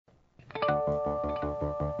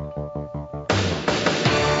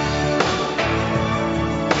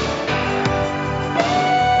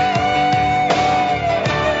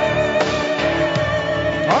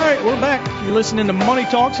You're listening to Money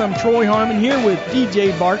Talks. I'm Troy Harmon here with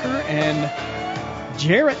DJ Barker and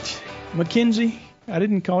Jarrett McKenzie. I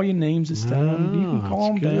didn't call you names this time. You can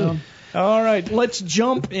calm down. All right, let's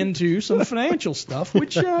jump into some financial stuff,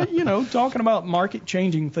 which, talking about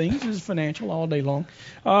market-changing things is financial all day long.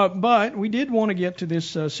 But we did want to get to this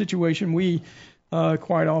situation we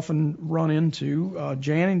quite often run into.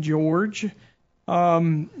 Jan and George,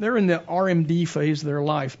 they're in the RMD phase of their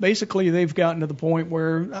life. Basically, they've gotten to the point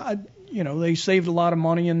where, they saved a lot of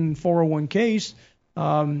money in 401ks.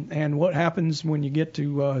 And what happens when you get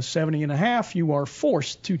to 70 and a half, you are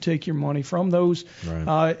forced to take your money from those.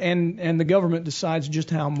 Right. And the government decides just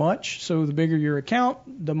how much. So the bigger your account,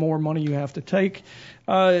 the more money you have to take.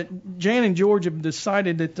 Jan and George have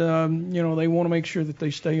decided that, they want to make sure that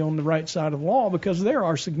they stay on the right side of the law because there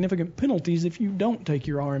are significant penalties if you don't take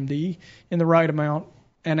your RMD in the right amount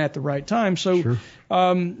and at the right time. So sure.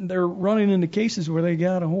 They're running into cases where they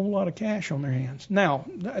got a whole lot of cash on their hands. Now,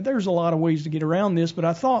 there's a lot of ways to get around this, but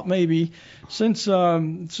I thought maybe since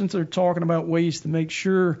they're talking about ways to make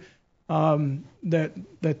sure that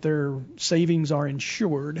their savings are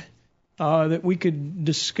insured, that we could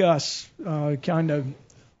discuss kind of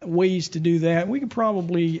ways to do that. We could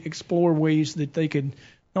probably explore ways that they could,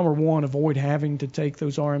 number one, avoid having to take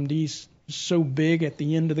those RMDs so big at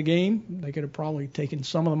the end of the game. They could have probably taken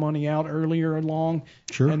some of the money out earlier along.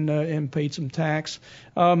 Sure. and paid some tax.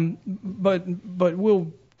 But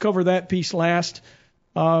we'll cover that piece last.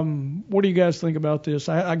 What do you guys think about this?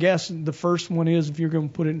 I guess the first one is if you're going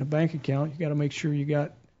to put it in a bank account, you got to make sure you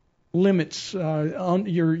got limits.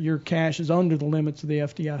 Your cash is under the limits of the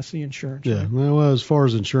FDIC insurance. Yeah. Right? Well, as far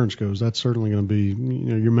as insurance goes, that's certainly going to be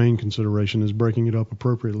your main consideration is breaking it up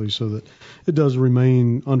appropriately so that it does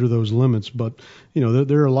remain under those limits. But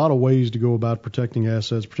there are a lot of ways to go about protecting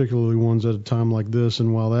assets, particularly ones at a time like this.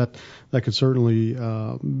 And while that could certainly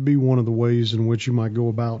be one of the ways in which you might go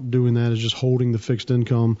about doing that is just holding the fixed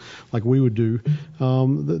income like we would do.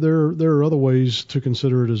 There are other ways to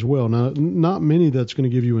consider it as well. Now, not many that's going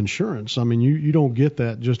to give you insurance. I mean, you don't get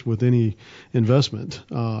that just with any investment.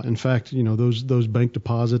 In fact, those bank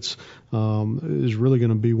deposits is really going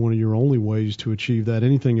to be one of your only ways to achieve that.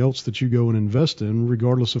 Anything else that you go and invest in,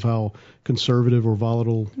 regardless of how conservative or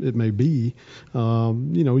volatile it may be,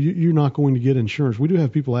 you're not going to get insurance. We do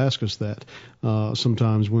have people ask us that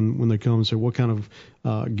sometimes when they come and say, what kind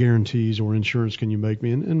of guarantees or insurance can you make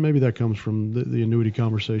me? And maybe that comes from the annuity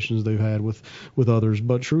conversations they've had with others.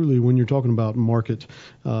 But truly, when you're talking about market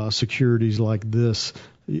securities like this,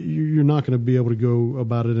 you're not going to be able to go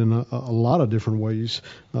about it in a lot of different ways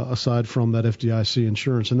aside from that FDIC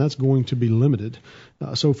insurance, and that's going to be limited.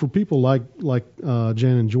 So for people like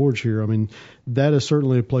Jan and George here, I mean, that is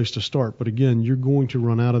certainly a place to start. But again, you're going to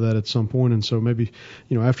run out of that at some point, and so maybe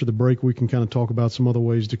after the break we can kind of talk about some other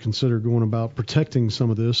ways to consider going about protecting some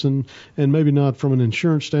of this, and maybe not from an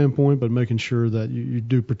insurance standpoint, but making sure that you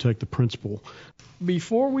do protect the principal.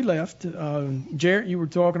 Before we left, Jarrett, you were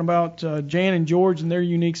talking about Jan and George and their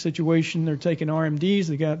unique situation. They're taking RMDs.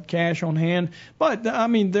 They got cash on hand. But, I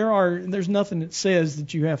mean, there's nothing that says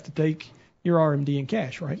that you have to take your RMD in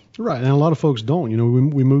cash, right? Right, and a lot of folks don't.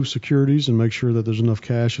 We move securities and make sure that there's enough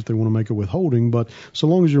cash if they want to make a withholding, but so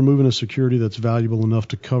long as you're moving a security that's valuable enough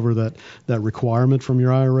to cover that requirement from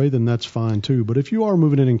your IRA, then that's fine too. But if you are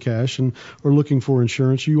moving it in cash and are looking for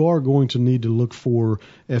insurance, you are going to need to look for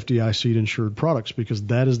FDIC insured products because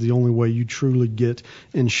that is the only way you truly get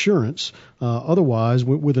insurance. Otherwise,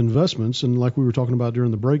 with investments, and like we were talking about during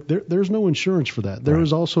the break, there's no insurance for that. There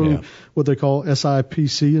is also what they call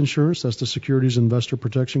SIPC insurance. That's the Securities Investor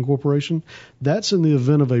Protection Corporation. That's in the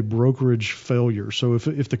event of a brokerage failure. So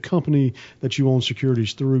if the company that you own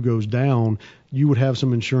securities through goes down, you would have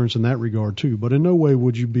some insurance in that regard too. But in no way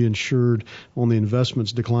would you be insured on the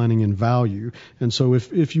investments declining in value. And so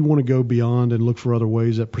if you want to go beyond and look for other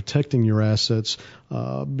ways at protecting your assets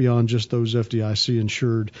beyond just those FDIC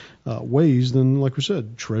insured ways, then like we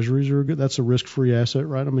said, treasuries are good. That's a risk-free asset,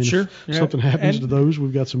 right? I mean, sure. If something happens to those,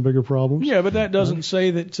 we've got some bigger problems. Yeah, but that doesn't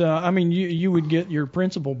say that, you would get your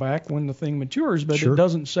principal back when the thing matures, but it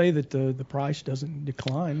doesn't say that the price doesn't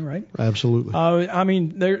decline, right? Absolutely.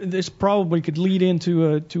 This probably could lead into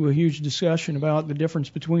a huge discussion about the difference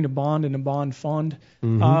between a bond and a bond fund.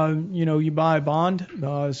 Mm-hmm. You buy a bond,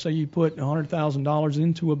 say you put $100,000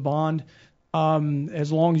 into a bond,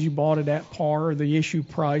 as long as you bought it at par or the issue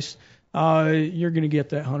price, you're going to get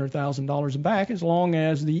that $100,000 back as long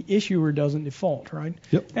as the issuer doesn't default, right?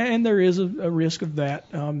 Yep. And there is a risk of that,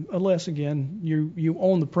 unless, again, you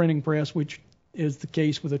own the printing press, which is the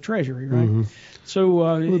case with a treasury, right? Mm-hmm.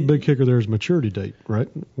 So the big kicker there is maturity date, right?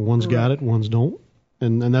 One's got it, one's don't.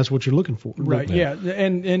 And that's what you're looking for. Right, yeah.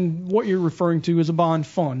 And what you're referring to is a bond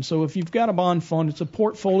fund. So if you've got a bond fund, it's a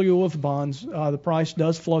portfolio of bonds. The price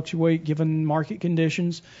does fluctuate given market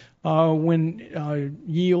conditions. When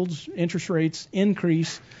yields, interest rates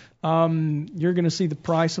increase, you're going to see the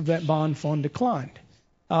price of that bond fund decline.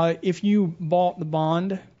 If you bought the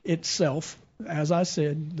bond itself, as I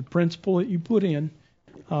said, the principal that you put in,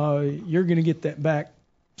 you're going to get that back.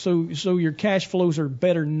 So your cash flows are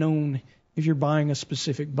better known if you're buying a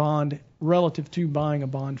specific bond relative to buying a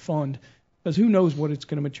bond fund, because who knows what it's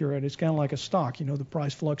going to mature at. It's kind of like a stock. The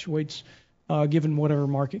price fluctuates given whatever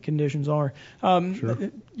market conditions are. Sure.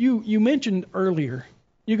 You mentioned earlier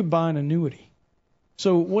you could buy an annuity.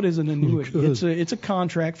 So what is an annuity? It's a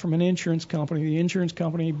contract from an insurance company. The insurance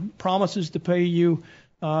company promises to pay you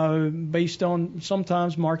based on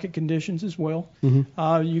sometimes market conditions as well.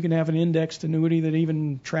 Mm-hmm. You can have an indexed annuity that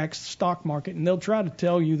even tracks the stock market, and they'll try to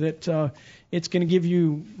tell you that it's going to give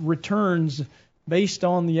you returns based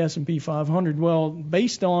on the S&P 500. Well,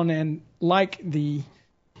 based on and like the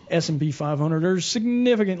S&P 500, there's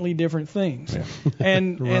significantly different things,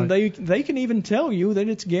 and right. And they can even tell you that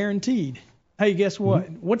it's guaranteed. Hey, guess what?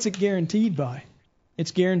 Mm-hmm. What's it guaranteed by?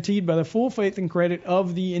 It's guaranteed by the full faith and credit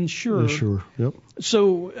of the insurer. Sure. Yep.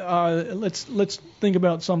 So let's think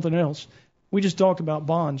about something else. We just talked about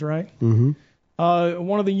bonds, right? Mm-hmm.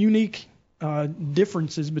 One of the unique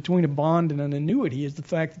differences between a bond and an annuity is the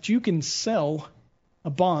fact that you can sell a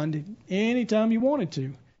bond anytime you wanted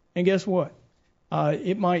to. And guess what?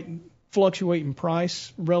 It might fluctuate in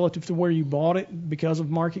price relative to where you bought it because of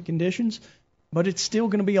market conditions, but it's still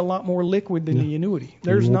going to be a lot more liquid than the annuity.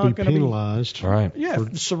 There's not going to be penalized. Right. Yeah,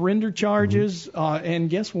 surrender charges. Mm-hmm. And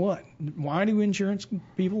guess what? Why do insurance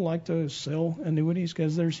people like to sell annuities?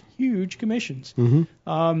 Because there's huge commissions.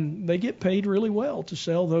 Mm-hmm. They get paid really well to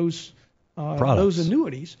sell those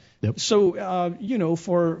annuities. Yep. So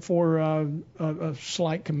for a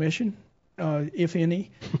slight commission, if any,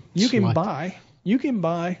 you can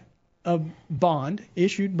buy a bond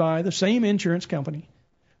issued by the same insurance company.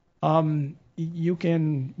 You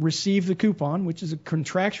can receive the coupon, which is a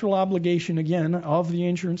contractual obligation, again, of the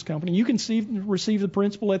insurance company. You can receive the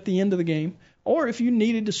principal at the end of the game. Or if you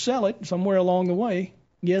needed to sell it somewhere along the way,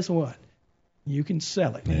 guess what? You can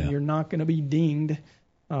sell it. Yeah. You're not going to be dinged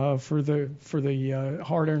for the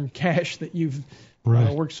hard-earned cash that you've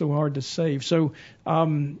worked so hard to save. So,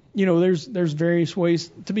 there's various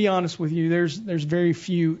ways. To be honest with you, there's very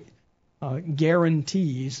few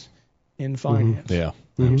guarantees in finance. Mm-hmm. Yeah.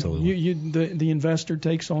 Absolutely. The investor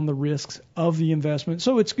takes on the risks of the investment.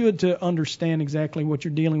 So it's good to understand exactly what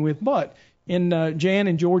you're dealing with. But in Jan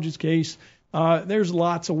and George's case, there's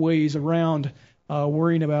lots of ways around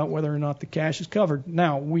worrying about whether or not the cash is covered.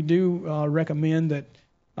 Now, we do recommend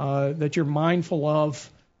that you're mindful of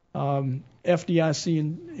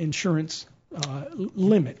FDIC insurance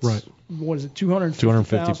limits. Right. What is it,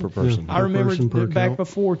 250 per person. I remember back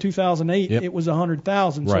before 2008, it was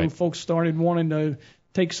 100,000. Right. So folks started wanting to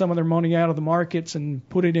take some of their money out of the markets and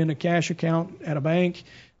put it in a cash account at a bank,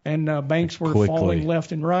 and banks were falling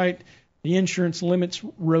left and right. The insurance limits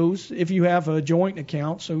rose. If you have a joint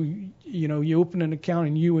account, so you open an account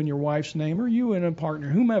in you and your wife's name, or you and a partner,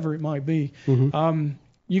 whomever it might be,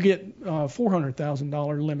 you get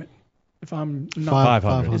 $400,000 limit. If I'm not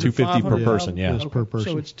 500, 250 per person, yeah. Okay. Per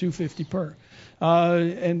person. So it's 250 per.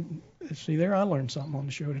 And see there, I learned something on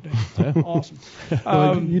the show today. Awesome.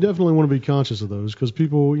 You definitely want to be conscious of those, because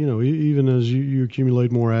people, even as you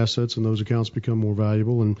accumulate more assets and those accounts become more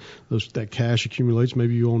valuable, and that cash accumulates,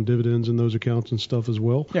 maybe you own dividends in those accounts and stuff as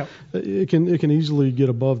well. Yeah. It can easily get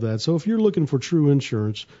above that. So if you're looking for true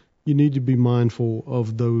insurance, you need to be mindful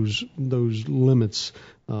of those limits.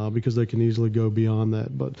 Because they can easily go beyond that,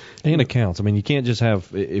 and accounts. I mean, you can't just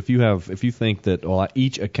have if you think that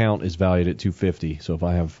each account is valued at $250. So if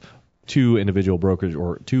I have two individual brokerage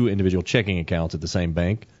or two individual checking accounts at the same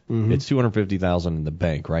bank, it's $250,000 in the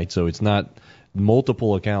bank, right? So it's not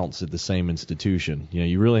multiple accounts at the same institution.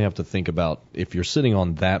 You really have to think about, if you're sitting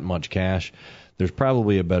on that much cash, there's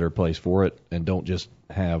probably a better place for it, and don't just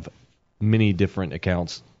have many different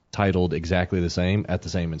accounts titled exactly the same at the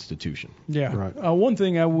same institution. Yeah. Right. One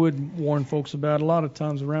thing I would warn folks about, a lot of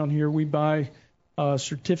times around here we buy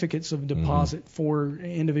certificates of deposit for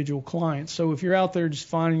individual clients. So if you're out there just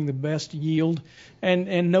finding the best yield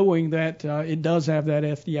and knowing that it does have that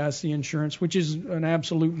FDIC insurance, which is an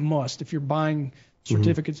absolute must if you're buying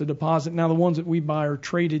certificates of deposit. Now, the ones that we buy are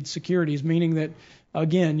traded securities, meaning that,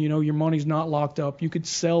 again, your money's not locked up. You could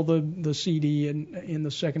sell the CD in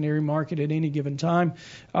the secondary market at any given time.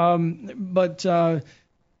 But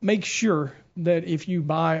make sure that if you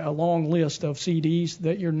buy a long list of CDs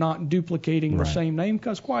that you're not duplicating the same name,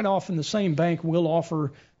 because quite often the same bank will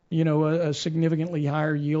offer, a significantly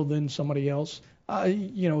higher yield than somebody else.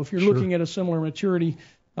 If you're looking at a similar maturity,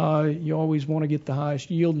 you always want to get the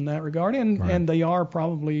highest yield in that regard, and they are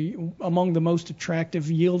probably among the most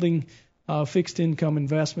attractive yielding fixed income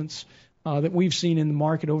investments that we've seen in the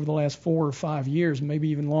market over the last 4 or 5 years, maybe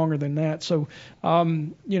even longer than that. So,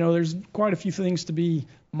 there's quite a few things to be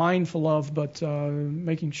mindful of, but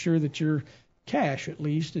making sure that your cash, at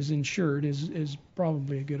least, is insured is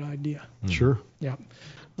probably a good idea. Sure. Yeah.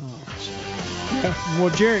 Well,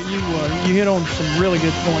 Jarrett, you hit on some really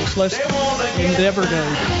good points. Let's endeavor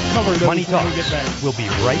to cover those Money when we Talks. get back. We'll be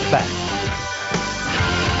right back.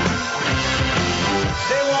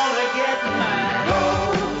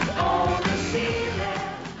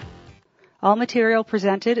 All material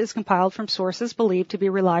presented is compiled from sources believed to be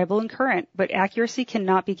reliable and current, but accuracy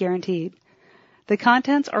cannot be guaranteed. The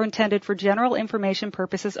contents are intended for general information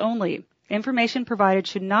purposes only. Information provided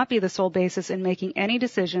should not be the sole basis in making any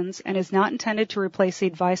decisions and is not intended to replace the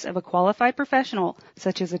advice of a qualified professional,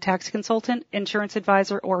 such as a tax consultant, insurance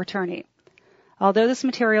advisor, or attorney. Although this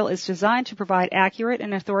material is designed to provide accurate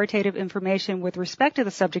and authoritative information with respect to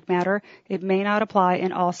the subject matter, it may not apply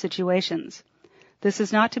in all situations. This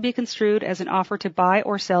is not to be construed as an offer to buy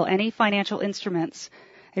or sell any financial instruments.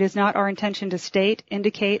 It is not our intention to state,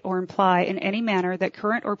 indicate, or imply in any manner that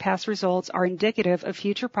current or past results are indicative of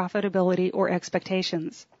future profitability or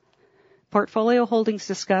expectations. Portfolio holdings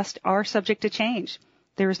discussed are subject to change.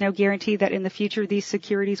 There is no guarantee that in the future these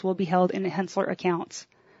securities will be held in Henssler accounts.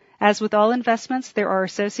 As with all investments, there are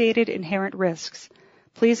associated inherent risks.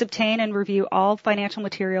 Please obtain and review all financial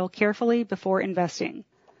material carefully before investing.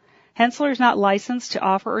 Henssler is not licensed to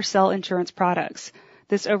offer or sell insurance products.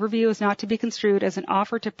 This overview is not to be construed as an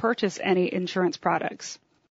offer to purchase any insurance products.